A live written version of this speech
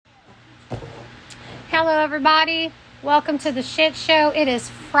Hello, everybody. Welcome to the shit show. It is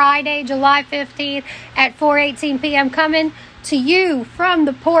Friday, July 15th at 4:18 p.m. Coming to you from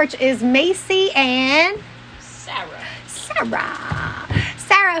the porch is Macy and Sarah.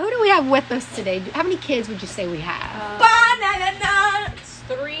 Sarah, who do we have with us today? How many kids would you say we have? Banana nuts.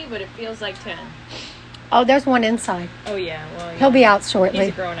 3, but it feels like 10. Oh, there's one inside. Oh, yeah. Well, yeah. He'll be out shortly.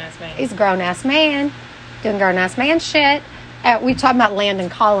 He's a grown-ass man. He's a grown-ass man. Doing grown-ass man shit. We're talking about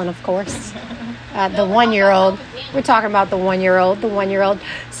Landon Collin, of course. The 1-year-old. We're talking about the 1-year-old.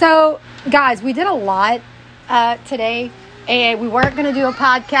 So, guys, we did a lot today. And we weren't going to do a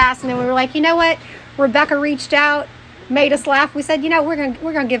podcast. And then we were like, you know what? Rebecca reached out, made us laugh. We said, you know, we're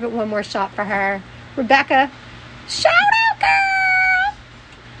gonna give it one more shot for her. Rebecca, shout out, girl!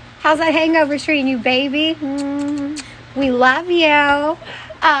 How's that hangover treating you, baby? We love you.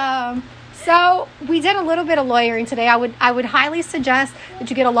 So we did a little bit of lawyering today. I would highly suggest that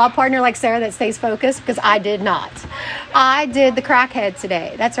you get a law partner like Sarah that stays focused, because I did not. I did the crackhead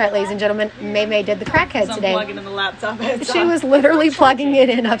today. That's right, ladies and gentlemen. May did the crackhead today. Plugging in the laptop. She was literally plugging it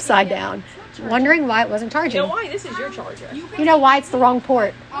in upside down, wondering why it wasn't charging. You know why? This is your charger. You know why it's the wrong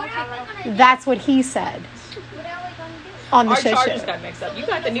port? That's what he said on the Our shit chargers show. got mixed up. You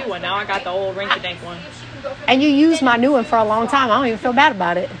got the new one. Now I got the old rinky-dink one. And you used my new one for a long time. I don't even feel bad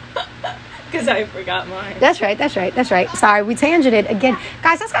about it. Because I forgot mine. That's right. Sorry, we tangented again.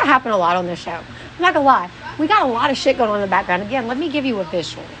 Guys, that's going to happen a lot on this show. I'm not going to lie. We got a lot of shit going on in the background. Again, let me give you a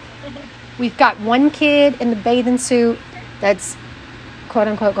visual. We've got one kid in the bathing suit that's, quote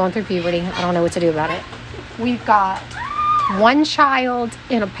unquote, going through puberty. I don't know what to do about it. We've got one child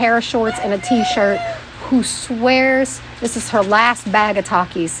in a pair of shorts and a t-shirt who swears this is her last bag of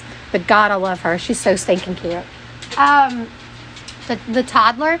Takis. But God, I love her. She's so stinking cute. The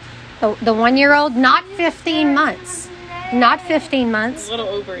toddler, the 1-year-old, not 15 months. Not 15 months. A little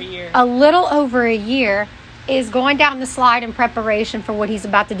over a year. A little over a year is going down the slide in preparation for what he's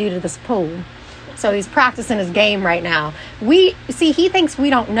about to do to this pool. So he's practicing his game right now. He thinks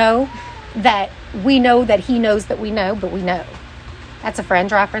we don't know that we know that he knows that we know, but we know. That's a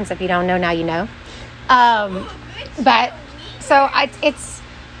Friends reference. If you don't know, now you know. But so it's,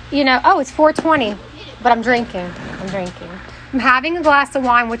 you know, it's 4:20, but I'm drinking. I'm having a glass of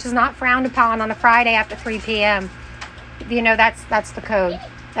wine, which is not frowned upon on a Friday after 3 p.m. You know, that's the code.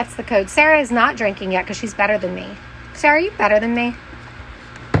 That's the code. Sarah is not drinking yet because she's better than me. Sarah, are you better than me?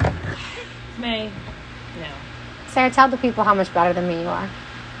 May. No. Sarah, tell the people how much better than me you are.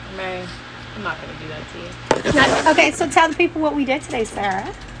 May. I'm not going to do that to you. Okay, so tell the people what we did today, Sarah.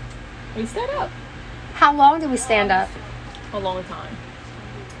 We stood up. How long did we stand up? A long time.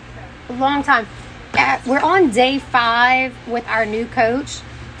 A long time. We're on day 5 with our new coach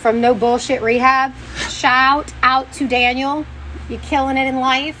from No Bullshit Rehab. Shout out to Daniel. You're killing it in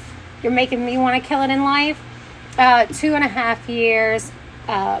life. You're making me want to kill it in life. 2.5 years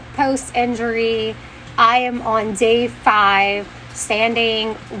post-injury. I am on day 5,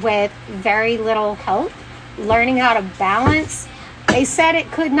 standing with very little help, learning how to balance. They said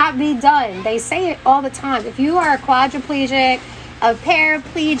it could not be done. They say it all the time. If you are a quadriplegic, a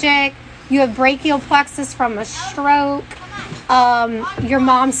paraplegic, you have brachial plexus from a stroke, your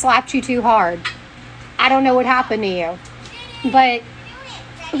mom slapped you too hard. I don't know what happened to you. But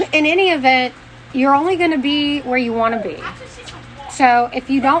in any event, you're only going to be where you want to be. So if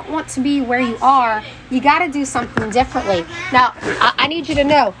you don't want to be where you are, you got to do something differently. Now, I need you to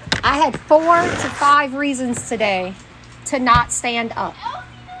know, I had 4 to 5 reasons today to not stand up.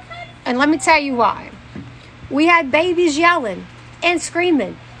 And let me tell you why. We had babies yelling and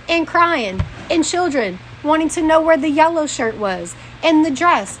screaming and crying and children wanting to know where the yellow shirt was and the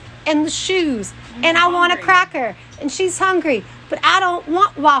dress and the shoes. And I want a cracker and she's hungry, but I don't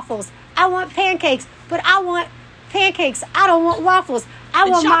want waffles. I want pancakes, but I want pancakes. I don't want waffles. I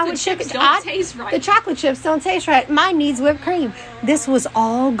want mine with chicken. Taste right. The chocolate chips don't taste right. Mine needs whipped cream. This was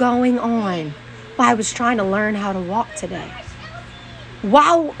all going on while I was trying to learn how to walk today.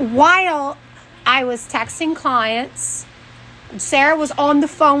 While I was texting clients, Sarah was on the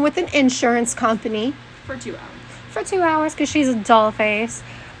phone with an insurance company. For 2 hours. For 2 hours, because she's a doll face.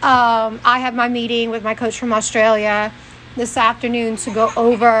 I had my meeting with my coach from Australia this afternoon to go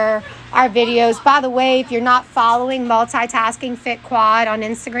over our videos. By the way, if you're not following Multitasking Fit Quad on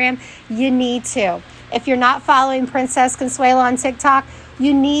Instagram, you need to. If you're not following Princess Consuelo on TikTok,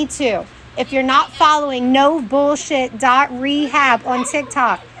 you need to. If you're not following nobullshit.rehab on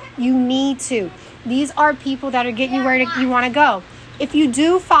TikTok, you need to. These are people that are getting you where you want to go. If you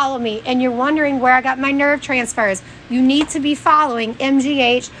do follow me and you're wondering where I got my nerve transfers, you need to be following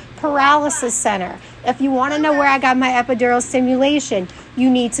MGH Paralysis Center. If you want to know where I got my epidural stimulation, you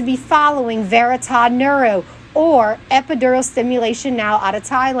need to be following Veritad Neuro or epidural stimulation now out of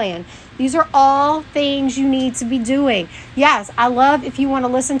Thailand. These are all things you need to be doing. Yes, I love if you want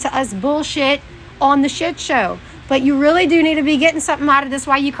to listen to us bullshit on the shit show, but you really do need to be getting something out of this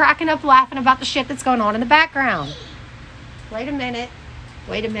while you cracking up laughing about the shit that's going on in the background. Wait a minute.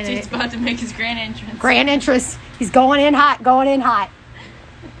 He's about to make his grand entrance. Grand entrance. He's going in hot.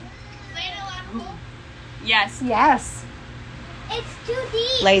 Yes. Yes. It's too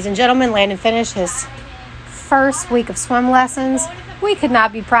deep. Ladies and gentlemen, Landon finished his first week of swim lessons. We could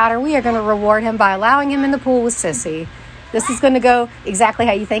not be prouder. We are going to reward him by allowing him in the pool with Sissy. This is going to go exactly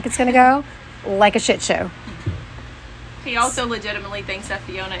how you think it's going to go, like a shit show. He also legitimately thinks that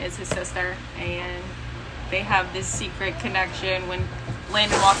Fiona is his sister, and they have this secret connection. When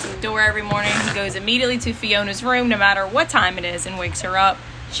Landon walks in the door every morning, he goes immediately to Fiona's room, no matter what time it is, and wakes her up.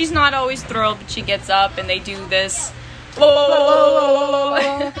 She's not always thrilled, but she gets up, and they do this.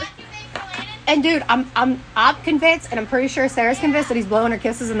 Whoa. And dude, I'm convinced, and I'm pretty sure Sarah's convinced that he's blowing her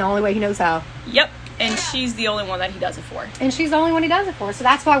kisses in the only way he knows how. Yep, and she's the only one that he does it for. And she's the only one he does it for, so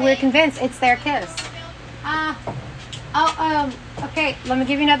that's why we're convinced it's their kiss. Okay, let me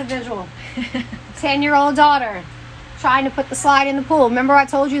give you another visual. 10-year-old daughter trying to put the slide in the pool. Remember I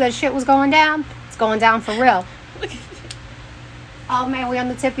told you that shit was going down? It's going down for real. Oh man, we on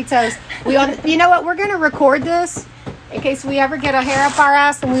the tippy toes. You know what? We're gonna record this in case we ever get a hair up our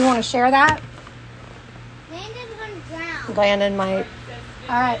ass and we want to share that. Landon's gonna drown. Landon might.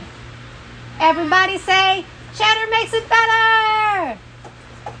 All right. Everybody say, cheddar makes it better.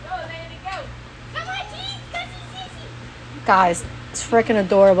 Come on, teeth, sissy. Guys, it's freaking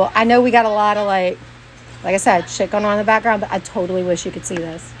adorable. I know we got a lot of like I said, shit going on in the background, but I totally wish you could see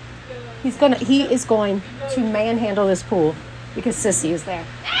this. He is going to manhandle this pool because Sissy is there.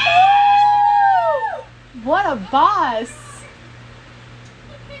 What a boss.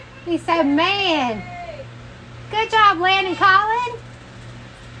 He said, man, good job, Landon Collin.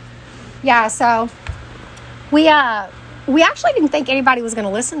 Yeah, so we actually didn't think anybody was going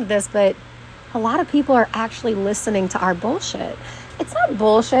to listen to this, but a lot of people are actually listening to our bullshit. It's not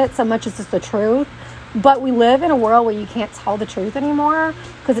bullshit so much as it's the truth, but we live in a world where you can't tell the truth anymore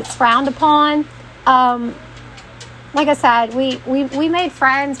because it's frowned upon. Like I said, we made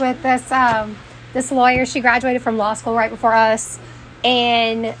friends with this lawyer. She graduated from law school right before us,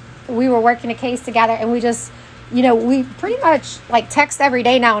 and we were working a case together, and we just, we pretty much like text every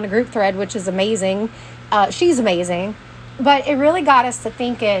day now in a group thread, which is amazing. She's amazing, but it really got us to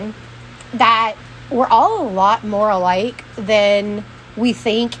thinking that we're all a lot more alike than we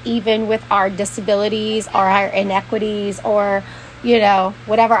think, even with our disabilities or our inequities or,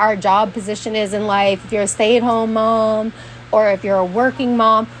 whatever our job position is in life. If you're a stay-at-home mom or if you're a working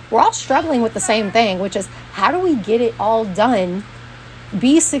mom, we're all struggling with the same thing, which is how do we get it all done,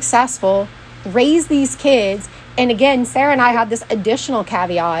 be successful, raise these kids. And again, Sarah and I have this additional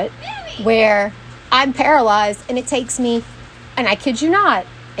caveat where I'm paralyzed and it takes me, and I kid you not,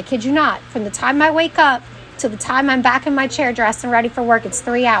 from the time I wake up to the time I'm back in my chair dressed and ready for work, it's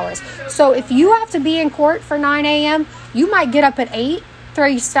 3 hours. So if you have to be in court for 9 a.m., you might get up at 8, throw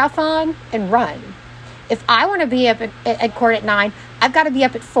your stuff on, and run. If I want to be up at court at 9, I've got to be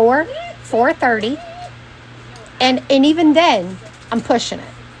up at 4:30. And even then, I'm pushing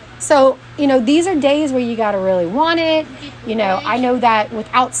it. So, these are days where you got to really want it. I know that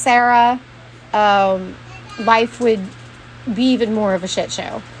without Sarah, life would be even more of a shit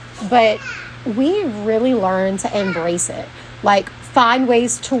show. But we really learn to embrace it. Like, find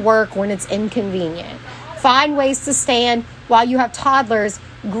ways to work when it's inconvenient. Find ways to stand while you have toddlers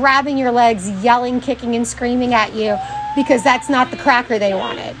grabbing your legs, yelling, kicking, and screaming at you because that's not the cracker they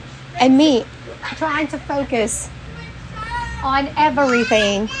wanted. And me trying to focus on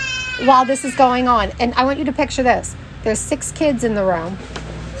everything while this is going on. And I want you to picture this. There's 6 kids in the room,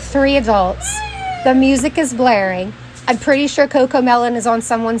 3 adults. The music is blaring. I'm pretty sure Coco Melon is on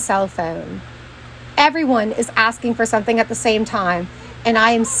someone's cell phone. Everyone is asking for something at the same time. And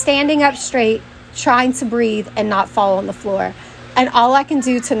I am standing up straight, trying to breathe and not fall on the floor. And all I can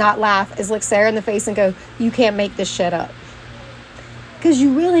do to not laugh is look Sarah in the face and go, you can't make this shit up. Because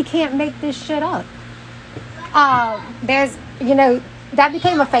you really can't make this shit up. There's, that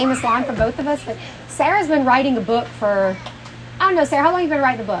became a famous line for both of us. But Sarah's been writing a book for, I don't know, Sarah, how long have you been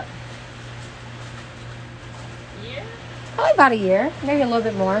writing a book? Probably about a year, maybe a little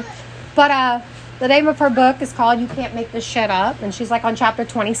bit more. But the name of her book is called You Can't Make This Shit Up. And she's like on chapter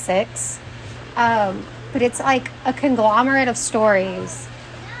 26. But it's like a conglomerate of stories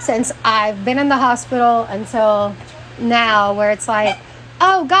since I've been in the hospital until now, where it's like,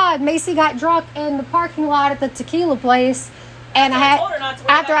 oh God, Macy got drunk in the parking lot at the tequila place And I told her not to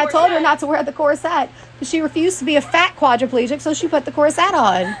wear after I told her not to wear the corset, she refused to be a fat quadriplegic, so she put the corset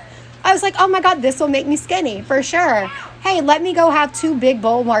on. I was like, oh my God, this will make me skinny for sure. Hey, let me go have 2 big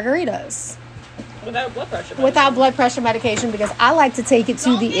bowl margaritas. Without blood pressure medication. Without blood pressure medication, because I like to take it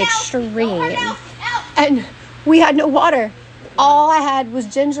to the extreme. And we had no water. All I had was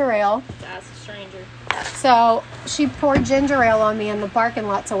ginger ale. That's a stranger. So she poured ginger ale on me in the parking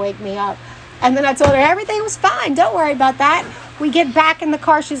lot to wake me up. And then I told her everything was fine. Don't worry about that. We get back in the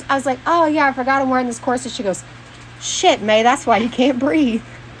car. I was like, oh yeah, I forgot I'm wearing this corset. She goes, shit, May, that's why you can't breathe.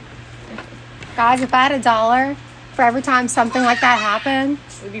 Guys, if I had $1 for every time something like that happened,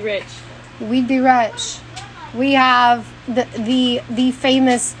 We'd be rich. We'd be rich. We have the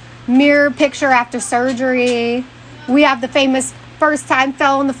famous mirror picture after surgery. We have the famous first time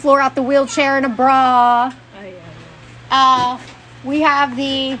fell on the floor out the wheelchair in a bra. Oh yeah. We have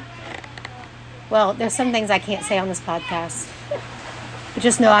well, there's some things I can't say on this podcast. But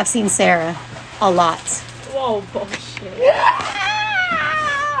just know I've seen Sarah a lot. Whoa, bullshit.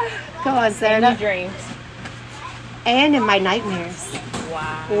 Come on, Sarah. In your dreams. And in my nightmares.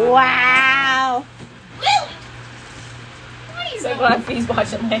 Wow. Wow. So glad he's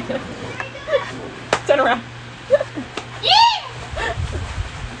watching later. Turn around.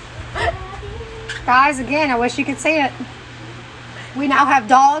 Guys, again, I wish you could see it. We now have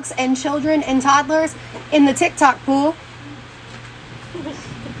dogs and children and toddlers in the TikTok pool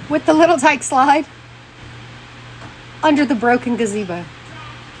with the little tyke slide under the broken gazebo.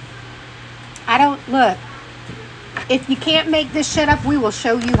 Look, if you can't make this shit up, we will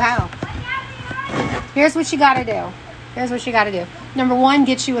show you how. Here's what you gotta do. Number 1,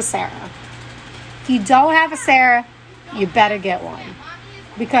 get you a Sarah. If you don't have a Sarah, you better get one.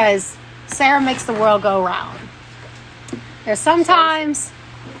 Because Sarah makes the world go round. There's sometimes...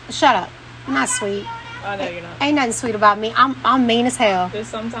 Shut up. I'm not sweet. I know you're not. Ain't nothing sweet about me. I'm mean as hell. There's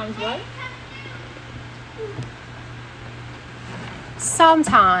sometimes what?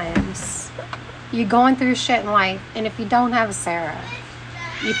 Sometimes you're going through shit in life, and if you don't have a Sarah,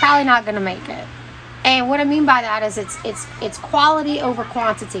 you're probably not gonna make it. And what I mean by that is it's quality over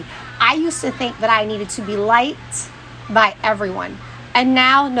quantity. I used to think that I needed to be liked by everyone. And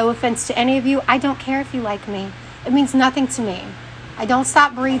now, no offense to any of you, I don't care if you like me. It means nothing to me. I don't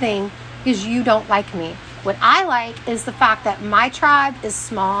stop breathing because you don't like me. What I like is the fact that my tribe is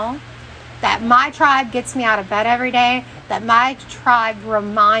small, that my tribe gets me out of bed every day, that my tribe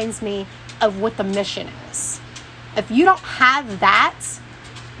reminds me of what the mission is. If you don't have that,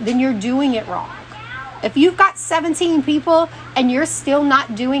 then you're doing it wrong. If you've got 17 people and you're still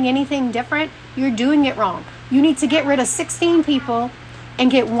not doing anything different, you're doing it wrong. You need to get rid of 16 people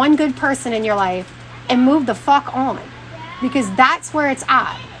and get one good person in your life and move the fuck on, because that's where it's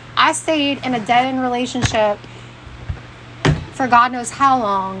at. I stayed in a dead-end relationship for God knows how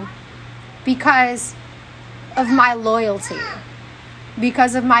long because of my loyalty,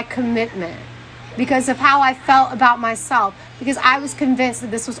 because of my commitment, because of how I felt about myself, because I was convinced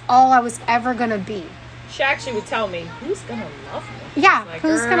that this was all I was ever going to be. She actually would tell me, who's going to love me? Yeah, like,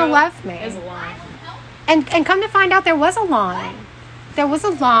 who's going to love me? There's a line. And come to find out, there was a line. There was a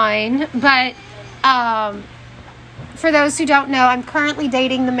line, but for those who don't know, I'm currently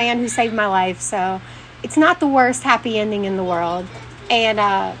dating the man who saved my life, so it's not the worst happy ending in the world. And,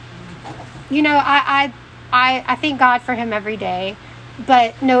 you know, I thank God for him every day,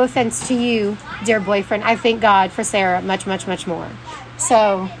 but no offense to you, dear boyfriend, I thank God for Sarah much, much, much more.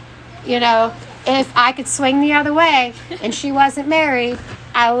 So, you know, if I could swing the other way and she wasn't married,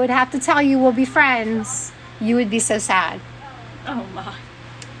 I would have to tell you we'll be friends. You would be so sad. Oh my.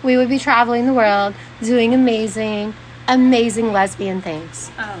 We would be traveling the world, doing amazing, amazing lesbian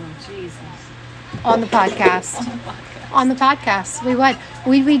things. Oh, Jesus. On the podcast. On the podcast. We would.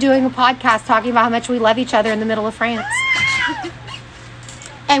 We'd be doing a podcast talking about how much we love each other in the middle of France.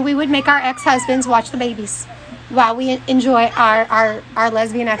 And we would make our ex-husbands watch the babies while we enjoy our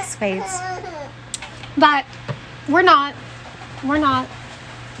lesbian escapades. But we're not. We're not.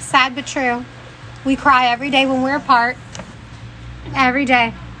 Sad but true. We cry every day when we're apart. Every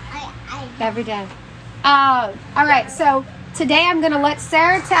day. Every day. All right, so today I'm going to let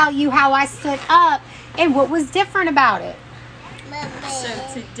Sarah tell you how I stood up and what was different about it. So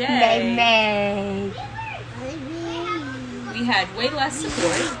today, we had way less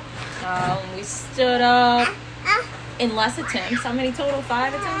support. We stood up in less attempts. How many total?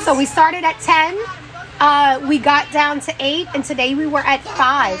 5 attempts? So we started at 10. We got down to 8, and today we were at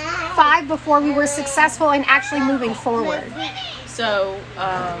 5. 5 before we were successful in actually moving forward. So,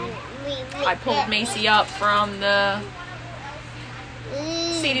 I pulled Macy up from the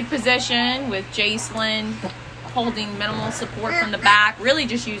seated position with Jacelyn holding minimal support from the back, really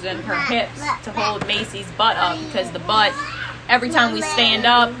just using her hips to hold Macy's butt up, because the butt, every time we stand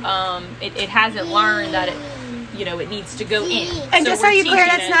up, it hasn't learned that it needs to go in. And just so we're you clear,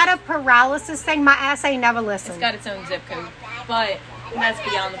 teaching that's it. not a paralysis thing. My ass ain't never listened. It's got its own zip code, but that's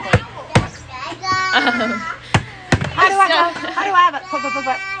beyond the point. How do I have it? Put.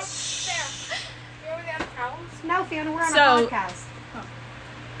 No, Fiona, we're on a podcast.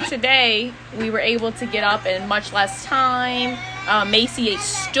 Today, we were able to get up in much less time. Macy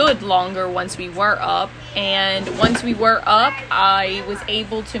stood longer once we were up. And once we were up, I was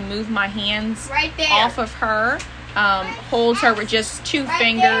able to move my hands off of her, hold her with just 2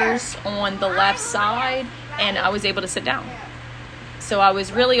 fingers on the left side, and I was able to sit down. So I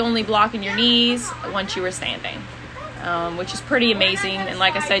was really only blocking your knees once you were standing. Which is pretty amazing. And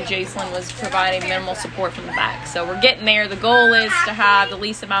like I said, Jacelyn was providing minimal support from the back. So we're getting there. The goal is to have the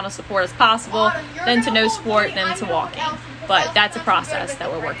least amount of support as possible, then to no support, then to walking. But that's a process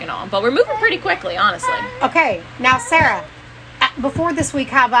that we're working on. But we're moving pretty quickly, honestly. Okay, now Sarah, before this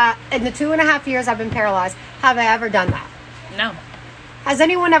week, in the 2.5 years I've been paralyzed, have I ever done that? No. Has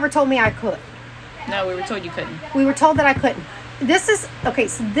anyone ever told me I could? No, we were told you couldn't. We were told that I couldn't. This is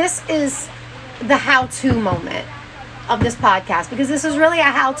the how-to moment of this podcast, because this is really a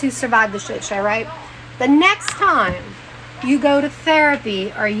how to survive the shit show, right? The next time you go to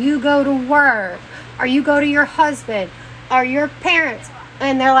therapy, or you go to work, or you go to your husband or your parents,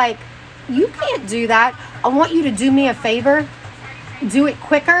 and they're like, you can't do that, I want you to do me a favor, do it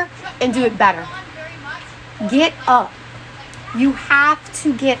quicker and do it better. Get up. You have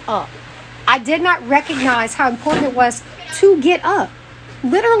to get up. I did not recognize how important it was to get up.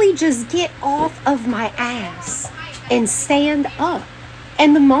 Literally just get off of my ass and stand up.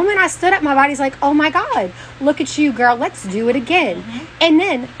 And the moment I stood up, my body's like, oh my God, look at you, girl. Let's do it again. And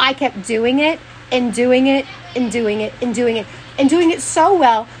then I kept doing it and doing it and doing it and doing it and doing it so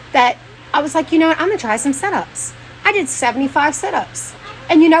well that I was like, you know what? I'm going to try some sit-ups. I did 75 sit-ups.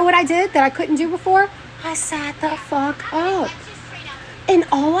 And you know what I did that I couldn't do before? I sat the fuck up. And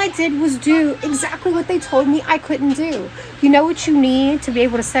all I did was do exactly what they told me I couldn't do. You know what you need to be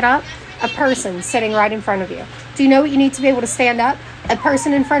able to sit up? A person sitting right in front of you. Do you know what you need to be able to stand up? A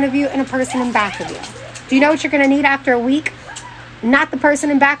person in front of you and a person in back of you. Do you know what you're going to need after a week? Not the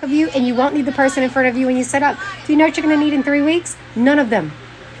person in back of you, and you won't need the person in front of you when you sit up. Do you know what you're going to need in 3 weeks? None of them.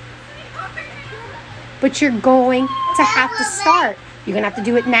 But you're going to have to start. You're going to have to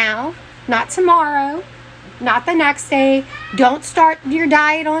do it now, not tomorrow, not the next day. Don't start your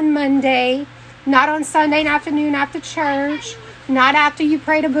diet on Monday, not on Sunday afternoon after church, not after you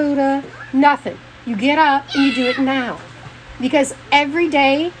pray to Buddha, nothing. You get up and you do it now, because every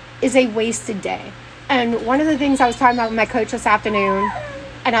day is a wasted day. And one of the things I was talking about with my coach this afternoon,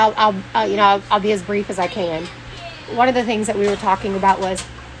 and I'll be as brief as I can. One of the things that we were talking about was,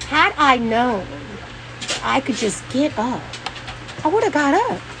 had I known I could just get up, I would have got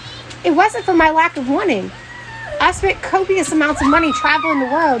up. It wasn't for my lack of wanting. I spent copious amounts of money traveling the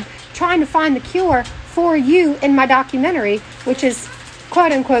world trying to find the cure for you in my documentary, which is,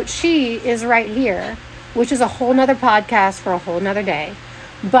 quote unquote, She Is Right Here, which is a whole nother podcast for a whole nother day.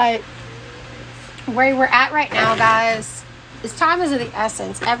 But where we're at right now, guys, is time is of the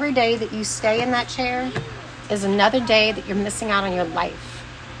essence. Every day that you stay in that chair is another day that you're missing out on your life.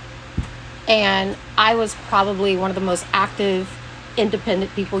 And I was probably one of the most active,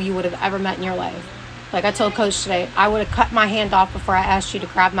 independent people you would have ever met in your life. Like I told Coach today, I would have cut my hand off before I asked you to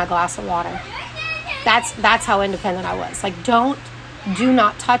grab my glass of water. That's how independent I was. Like, do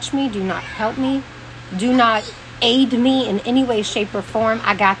not touch me. Do not help me. Do not aid me in any way, shape, or form.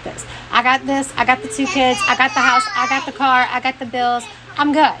 I got this. I got this. I got the 2 kids. I got the house. I got the car. I got the bills.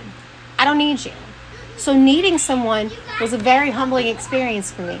 I'm good. I don't need you. So needing someone was a very humbling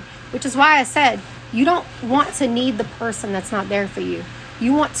experience for me, which is why I said, you don't want to need the person that's not there for you.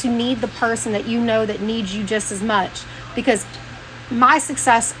 You want to need the person that you know that needs you just as much, because my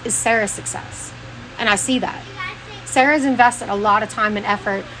success is Sarah's success. And I see that. Sarah's invested a lot of time and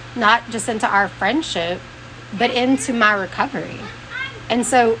effort, not just into our friendship, but into my recovery. And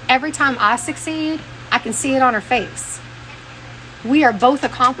so every time I succeed, I can see it on her face. We are both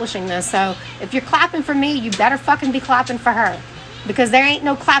accomplishing this. So if you're clapping for me, you better fucking be clapping for her, because there ain't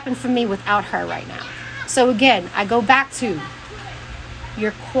no clapping for me without her right now. So again, I go back to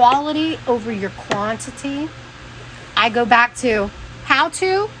your quality over your quantity. I go back to how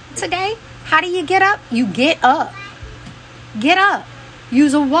to today. How do you get up? You get up. Get up.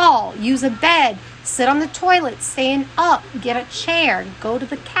 Use a wall. Use a bed. Sit on the toilet. Stand up. Get a chair. Go to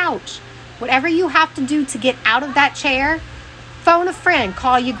the couch. Whatever you have to do to get out of that chair, phone a friend.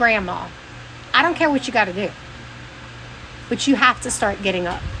 Call your grandma. I don't care what you got to do. but you have to start getting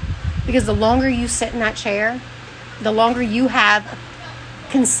up. Because the longer you sit in that chair, the longer you have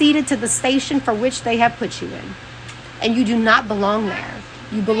conceded to the station for which they have put you in. And you do not belong there.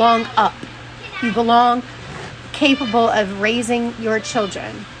 You belong up. You belong capable of raising your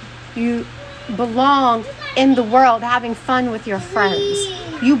children. You belong in the world having fun with your friends.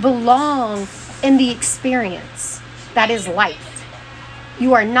 You belong in the experience that is life.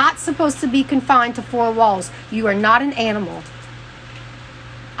 You are not supposed to be confined to four walls. You are not an animal.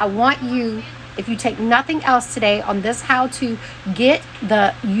 I want you, if you take nothing else today on this how to get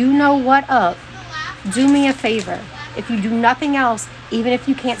the you know what up, do me a favor. If you do nothing else, even if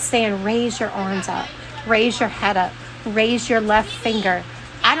you can't stand, raise your arms up, raise your head up, raise your left finger.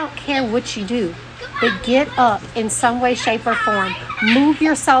 I don't care what you do, but get up in some way, shape, or form. Move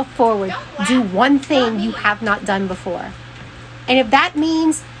yourself forward. Do one thing you have not done before. And if that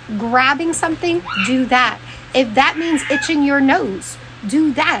means grabbing something, do that. If that means itching your nose,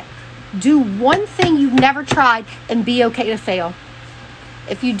 do that. Do one thing you've never tried and be okay to fail.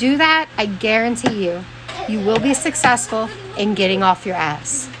 If you do that, I guarantee you, you will be successful in getting off your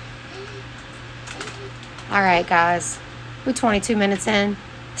ass. All right, guys. We're 22 minutes in.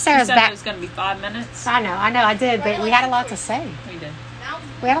 Sarah's you said back. It was going to be 5 minutes. I know, I did, but we had a lot to say. We did.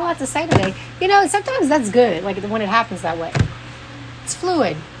 We had a lot to say today. You know, sometimes that's good, like when it happens that way. It's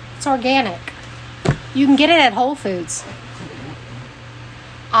fluid. It's organic. You can get it at Whole Foods.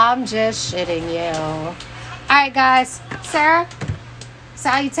 I'm just shitting you. All right, guys. Sarah,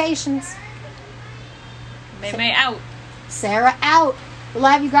 salutations. May out. Sarah out.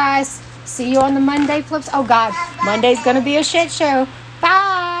 Love you guys. See you on the Monday flips. Oh, God. Monday's going to be a shit show.